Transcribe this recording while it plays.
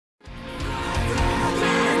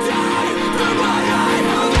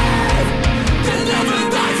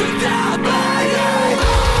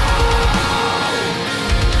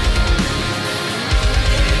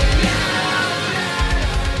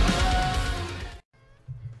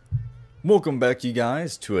Welcome back, you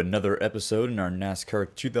guys, to another episode in our NASCAR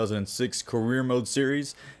 2006 Career Mode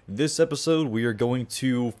series. This episode, we are going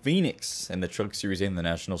to Phoenix in the Truck Series and the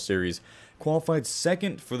National Series. Qualified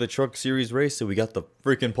second for the Truck Series race, so we got the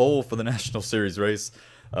freaking pole for the National Series race.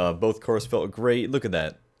 Both cars felt great. Look at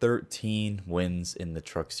that. 13 wins in the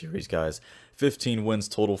Truck Series, guys. 15 wins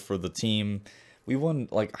total for the team. We won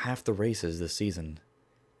like half the races this season.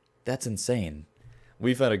 That's insane.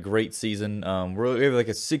 We've had a great season. We have like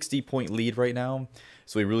a 60-point lead right now,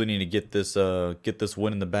 so we really need to get this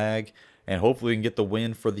win in the bag, and hopefully we can get the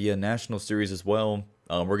win for the National Series as well.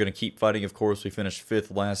 We're gonna keep fighting, of course. We finished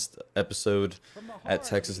 5th last episode at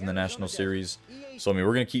Texas in the National Series, so I mean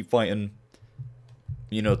we're gonna keep fighting,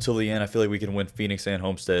 you know, till the end. I feel like we can win Phoenix and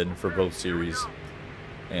Homestead for both series,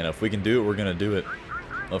 and if we can do it, we're gonna do it.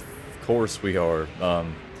 Of course we are.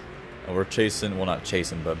 We're chasing, well not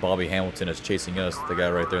chasing, but Bobby Hamilton is chasing us, the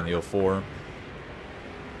guy right there in the 04.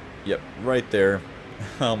 Yep, right there.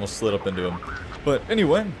 I almost slid up into him. But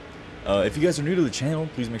anyway, if you guys are new to the channel,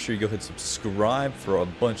 please make sure you go ahead and subscribe for a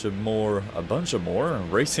bunch of more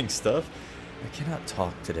racing stuff. I cannot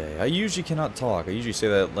talk today. I usually cannot talk. I usually say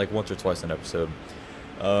that like once or twice an episode.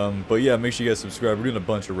 But yeah, make sure you guys subscribe. We're doing a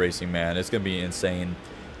bunch of racing, man. It's going to be insane.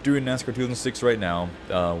 Doing NASCAR 2006 right now.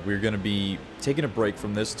 We're going to be taking a break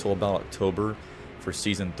from this till about October for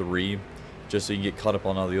Season 3, just so you can get caught up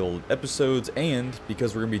on all the old episodes, and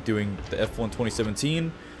because we're going to be doing the F1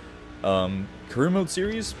 2017 Career Mode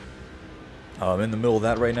Series in the middle of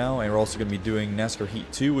that right now, and we're also going to be doing NASCAR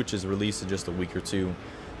Heat 2, which is released in just a week or two,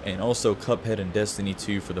 and also Cuphead and Destiny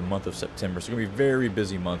 2 for the month of September. So it's going to be a very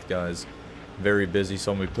busy month, guys. Very busy,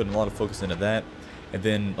 so I'm going to be putting a lot of focus into that. And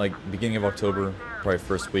then, like, beginning of October, probably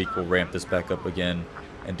first week, we'll ramp this back up again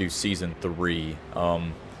and do Season 3.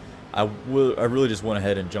 I really just went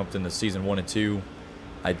ahead and jumped into Season 1 and 2.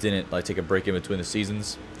 I didn't, like, take a break in between the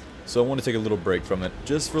seasons. So I want to take a little break from it,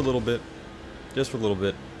 just for a little bit. Just for a little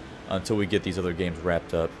bit, until we get these other games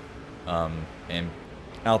wrapped up. And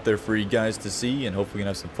out there for you guys to see, and hopefully we can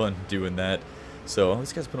have some fun doing that. So,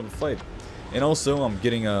 this guy's putting up a fight. And also, I'm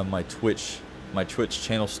getting my Twitch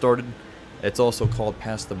channel started. It's also called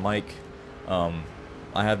Pass the Mic. I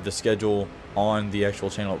have the schedule on the actual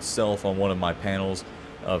channel itself on one of my panels,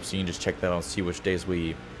 so you can just check that out and see which days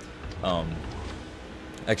we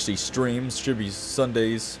actually streams. Should be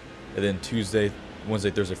Sundays, and then Tuesday, Wednesday,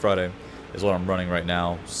 Thursday, Friday is what I'm running right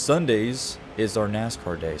now. Sundays is our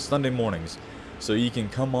NASCAR day, Sunday mornings. So you can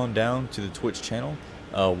come on down to the Twitch channel,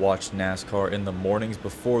 watch NASCAR in the mornings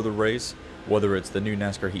before the race, whether it's the new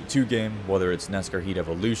NASCAR Heat 2 game, whether it's NASCAR Heat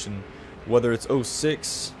Evolution, whether it's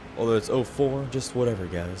 06, whether it's 04, just whatever,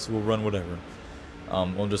 guys. We'll run whatever.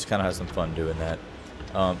 We'll just kind of have some fun doing that.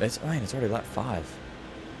 It's already lap 5.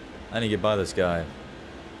 I need to get by this guy.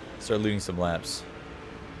 Start leading some laps.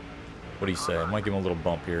 What do you say? I might give him a little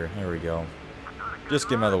bump here. There we go. Just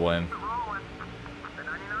get him out of the way.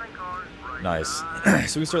 Nice.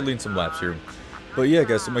 So we start leading some laps here. But yeah,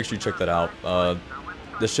 guys, so make sure you check that out.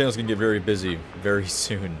 This channel's going to get very busy very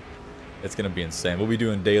soon. It's going to be insane. We'll be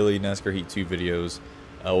doing daily NASCAR Heat 2 videos.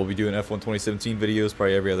 We'll be doing F1 2017 videos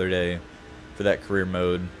probably every other day for that career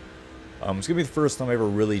mode. It's going to be the first time I ever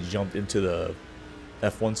really jumped into the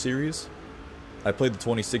F1 series. I played the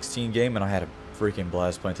 2016 game and I had a freaking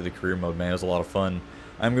blast playing through the career mode, man. It was a lot of fun.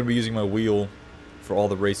 I'm going to be using my wheel for all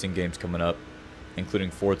the racing games coming up,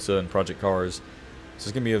 including Forza and Project Cars. So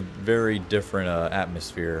it's going to be a very different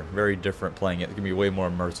atmosphere, very different playing it. It's going to be way more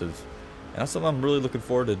immersive. And that's something I'm really looking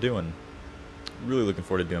forward to doing. Really looking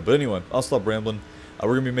forward to doing. But anyway, I'll stop rambling.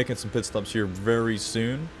 We're going to be making some pit stops here very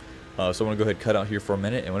soon. So I'm going to go ahead and cut out here for a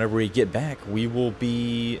minute. And whenever we get back, we will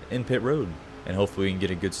be in pit road. And hopefully we can get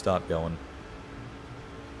a good stop going.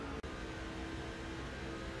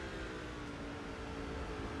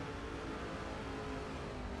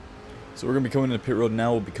 So we're going to be coming into pit road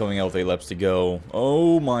now. We'll be coming out with 8 laps to go.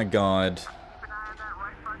 Oh my god.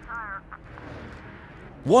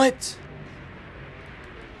 What?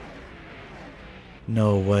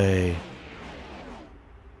 No way.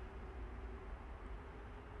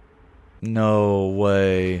 No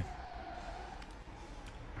way.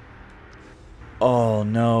 Oh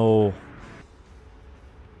no.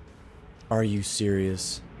 Are you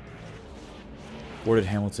serious? Where did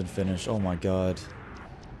Hamilton finish? Oh my god.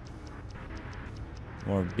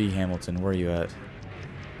 Or B Hamilton, where are you at?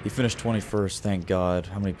 He finished 21st, thank god.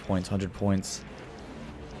 How many points? 100 points?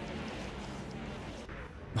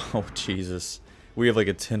 Oh Jesus. We have like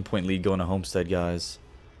a 10-point lead going to Homestead, guys.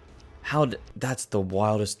 That's the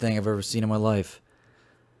wildest thing I've ever seen in my life.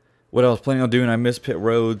 What I was planning on doing, I missed pit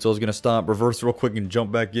road, so I was going to stop, reverse real quick, and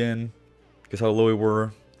jump back in. Guess how low we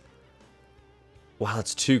were. Wow,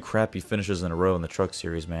 that's 2 crappy finishes in a row in the Truck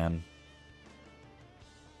Series, man.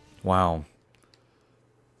 Wow.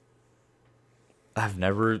 I've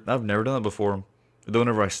never done that before. Though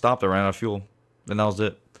whenever I stopped, I ran out of fuel. And that was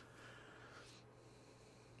it.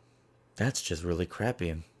 That's just really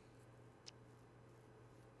crappy.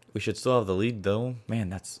 We should still have the lead, though. Man,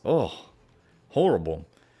 that's... oh, horrible.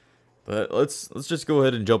 But let's just go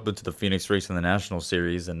ahead and jump into the Phoenix race in the National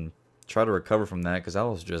Series and try to recover from that, because that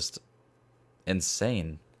was just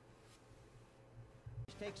insane.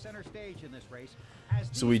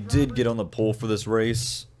 So we did get on the pole for this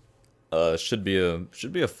race. Should be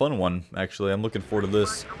a fun one, actually. I'm looking forward to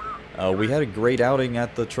this. We had a great outing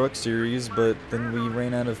at the Truck Series, but then we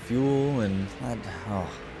ran out of fuel, and that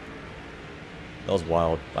was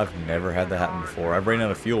wild. I've never had that happen before. I've ran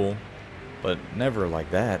out of fuel, but never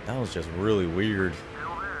like that. That was just really weird.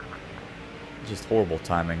 Just horrible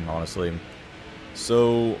timing, honestly.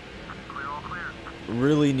 So,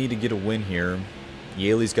 really need to get a win here.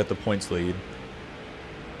 Yaley's got the points lead.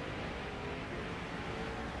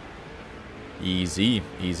 Easy,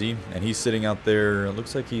 easy. And he's sitting out there. It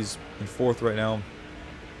looks like he's in 4th right now.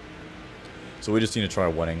 So we just need to try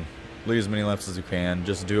winning. Lead as many laps as we can.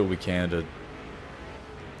 Just do what we can to,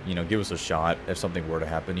 you know, give us a shot if something were to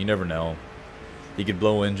happen. You never know. He could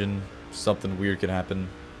blow engine. Something weird could happen.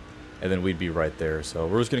 And then we'd be right there. So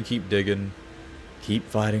we're just going to keep digging. Keep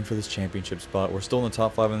fighting for this championship spot. We're still in the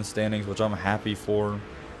top 5 in the standings, which I'm happy for.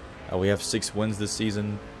 We have 6 wins this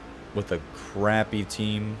season with a crappy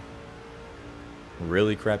team.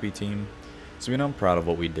 Really crappy team. So, you know, I'm proud of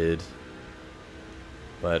what we did.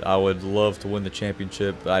 But I would love to win the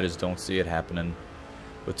championship. I just don't see it happening.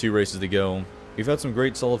 With 2 races to go. We've had some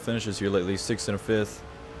great solid finishes here lately. 6th and a 5th.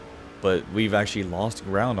 But we've actually lost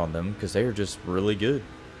ground on them because they are just really good.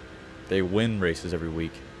 They win races every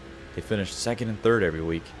week. They finish 2nd and 3rd every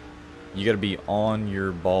week. You got to be on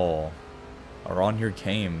your ball. Or on your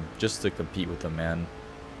game just to compete with them, man.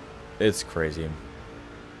 It's crazy.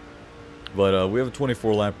 But we have a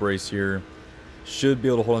 24-lap race here. Should be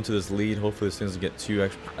able to hold on to this lead. Hopefully this thing doesn't get too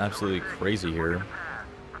absolutely crazy here.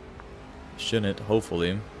 Shouldn't,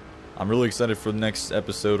 hopefully. I'm really excited for the next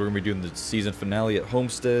episode. We're going to be doing the season finale at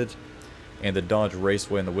Homestead. And the Dodge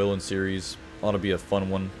Raceway in the Willen Series. Ought to be a fun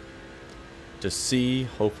one to see.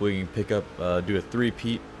 Hopefully we can pick up, do a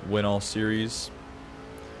 3-peat win all series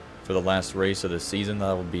for the last race of the season.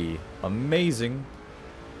 That would be amazing.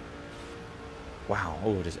 Wow,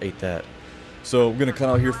 oh, just ate that. So we're gonna cut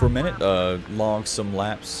out here for a minute, log some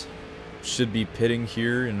laps. Should be pitting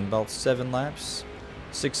here in about 7 laps,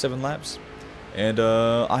 6-7 laps, and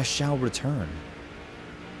I shall return.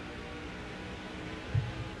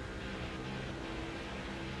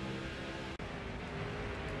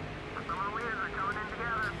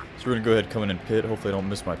 So we're gonna go ahead and come in and pit. Hopefully I don't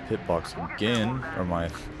miss my pit box again,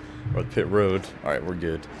 or the pit road. All right, we're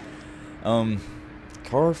good.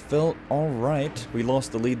 Car felt alright. We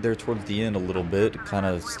lost the lead there towards the end a little bit. Kind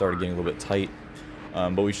of started getting a little bit tight.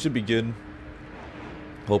 But we should be good.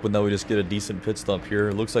 Hoping that we just get a decent pit stop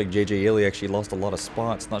here. Looks like JJ Yeley actually lost a lot of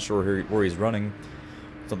spots. Not sure where he's running.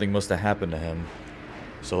 Something must have happened to him.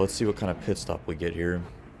 So let's see what kind of pit stop we get here.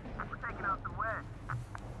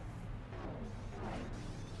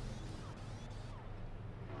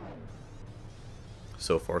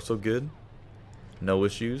 So far so good. No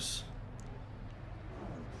issues.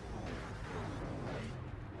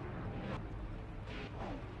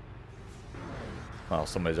 Well,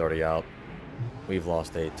 somebody's already out. We've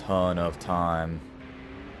lost a ton of time.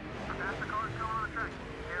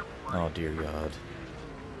 Oh, dear God.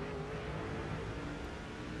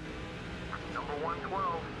 Number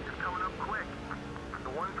 112 is coming up quick. The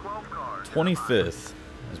 112 car. 25th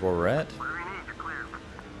is where we're at.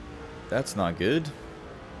 That's not good.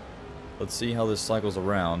 Let's see how this cycles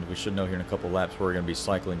around. We should know here in a couple laps where we're going to be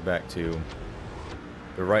cycling back to.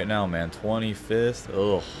 But right now, man, 25th.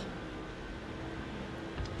 Ugh.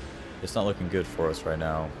 It's not looking good for us right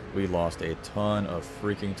now. We lost a ton of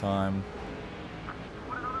freaking time.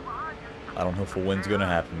 I don't know if a win's gonna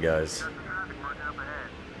happen, guys.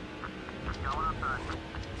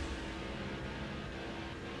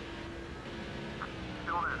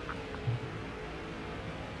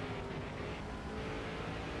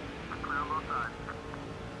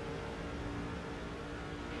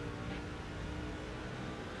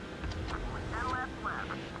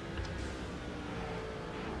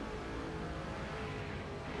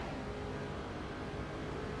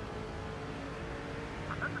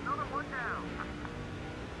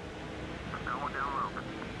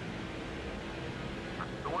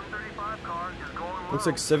 Looks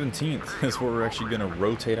like 17th is where we're actually going to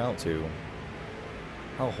rotate out to.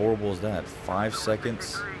 How horrible is that? 5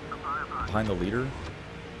 seconds behind the leader?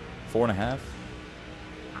 4.5?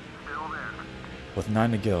 With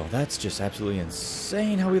 9 to go. That's just absolutely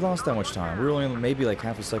insane how we lost that much time. We were only maybe like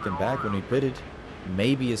half a second back when we pitted.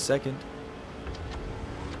 Maybe a second.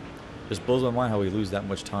 Just blows my mind how we lose that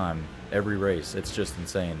much time every race. It's just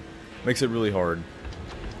insane. Makes it really hard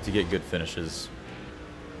to get good finishes.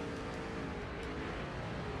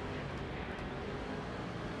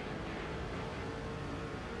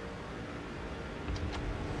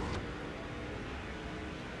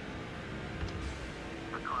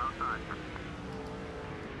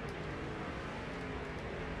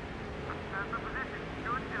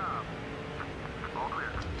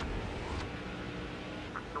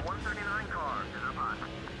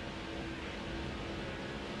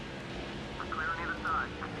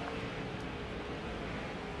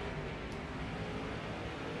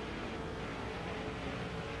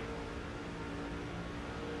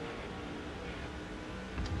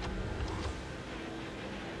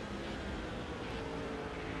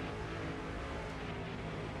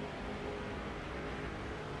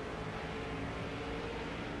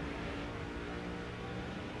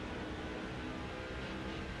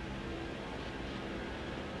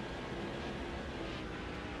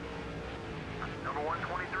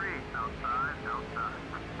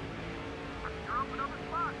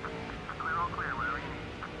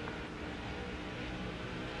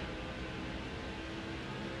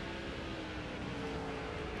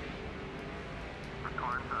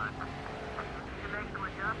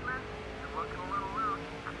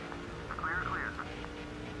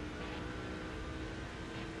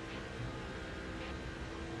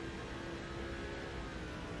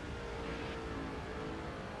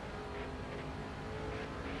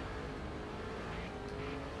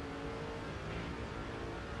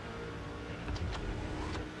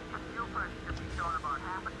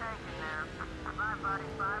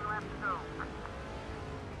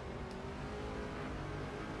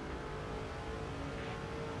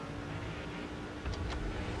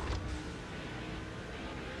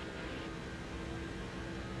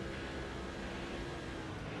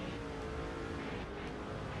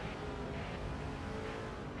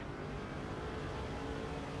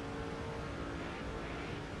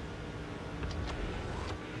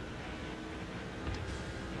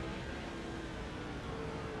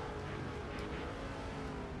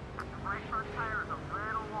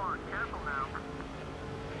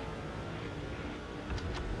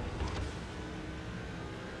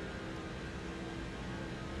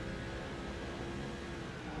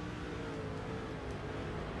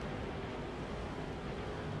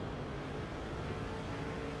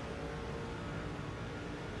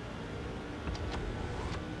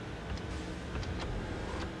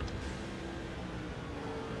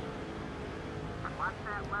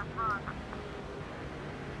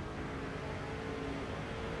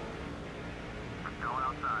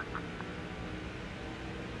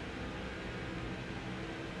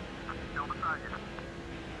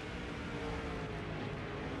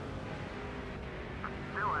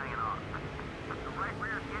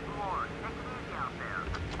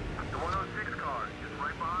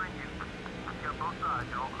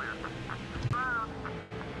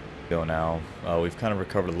 Go now. We've kind of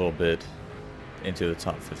recovered a little bit into the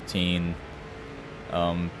top 15.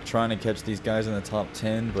 Trying to catch these guys in the top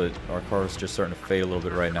 10, but our car's just starting to fade a little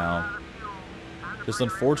bit right now. Just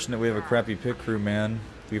unfortunate we have a crappy pit crew, man.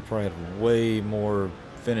 We've probably had way more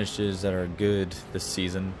finishes that are good this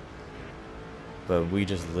season, but we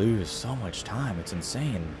just lose so much time. It's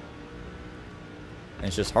insane. And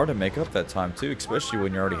it's just hard to make up that time too, especially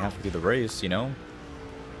when you're already halfway through the race, you know?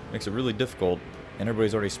 Makes it really difficult, and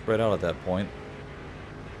everybody's already spread out at that point.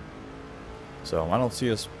 So I don't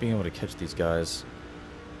see us being able to catch these guys.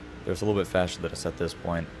 They're just a little bit faster than us at this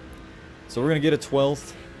point. So we're going to get a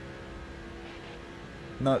 12th.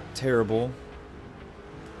 Not terrible,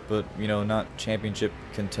 but, you know, not championship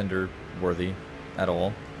contender worthy at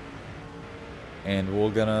all. And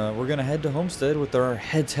we're gonna head to Homestead with our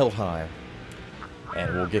heads held high.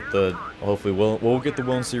 And we'll get the, hopefully we'll get the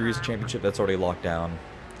World Series championship. That's already locked down.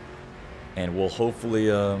 And we'll hopefully,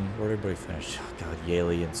 where'd everybody finish? Oh God,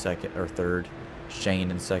 Yaley in second, or third.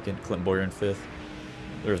 Shane in second. Clint Boyer in fifth.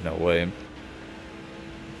 There's no way.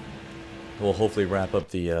 We'll hopefully wrap up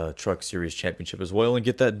the Truck Series championship as well and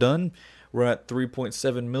get that done. We're at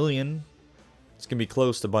 3.7 million. It's going to be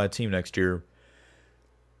close to buy a team next year.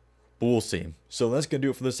 But we'll see. So that's going to do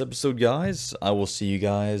it for this episode, guys. I will see you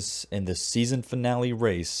guys in the season finale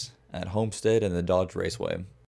race at Homestead and the Dodge Raceway.